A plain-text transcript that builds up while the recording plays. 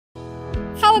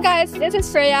Hello guys, this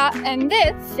is Freya and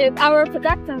this is our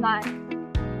production line.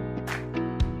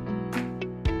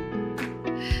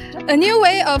 A new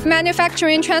way of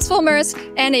manufacturing transformers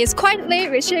and is quietly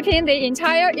reshaping the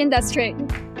entire industry.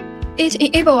 It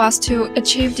enables us to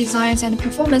achieve designs and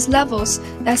performance levels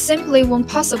that simply weren't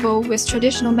possible with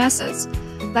traditional methods.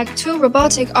 Like two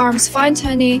robotic arms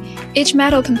fine-tuning each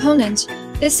metal component,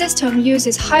 this system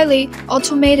uses highly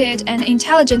automated and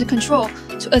intelligent control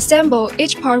to assemble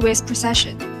each part with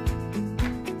precision.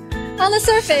 On the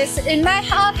surface, it might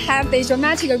not have the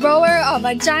dramatic roar of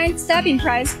a giant stepping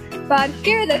press, but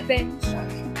here's the thing.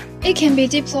 It can be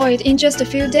deployed in just a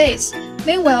few days.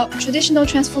 Meanwhile, traditional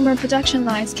transformer production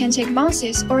lines can take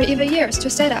months or even years to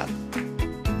set up.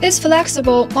 This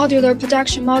flexible modular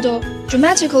production model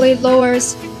dramatically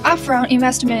lowers upfront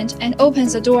investment and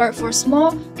opens the door for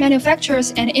small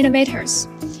manufacturers and innovators,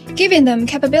 giving them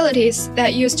capabilities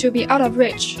that used to be out of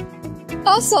reach.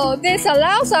 Also, this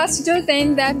allows us to do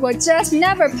things that were just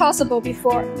never possible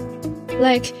before.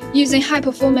 Like using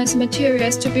high-performance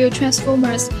materials to build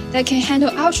transformers that can handle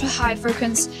ultra-high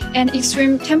frequencies and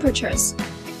extreme temperatures.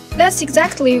 That's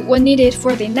exactly what needed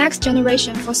for the next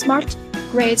generation for smart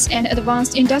grids and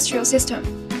advanced industrial systems.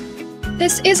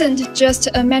 This isn't just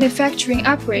a manufacturing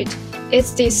upgrade,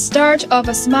 it's the start of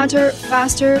a smarter,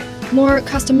 faster, more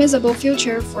customizable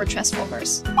future for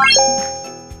transformers.